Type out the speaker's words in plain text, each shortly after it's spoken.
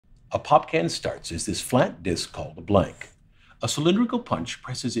A pop can starts as this flat disc called a blank. A cylindrical punch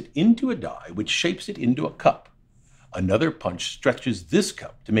presses it into a die, which shapes it into a cup. Another punch stretches this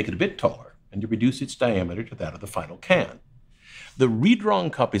cup to make it a bit taller and to reduce its diameter to that of the final can. The redrawn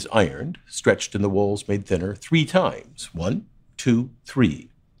cup is ironed, stretched and the walls made thinner 3 times. 1, 2, 3.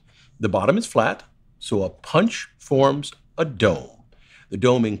 The bottom is flat, so a punch forms a dome. The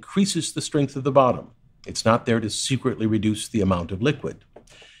dome increases the strength of the bottom. It's not there to secretly reduce the amount of liquid.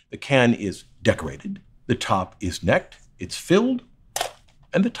 The can is decorated, the top is necked, it's filled,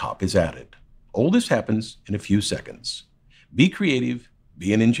 and the top is added. All this happens in a few seconds. Be creative,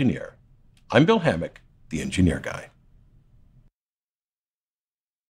 be an engineer. I'm Bill Hammack, the Engineer Guy.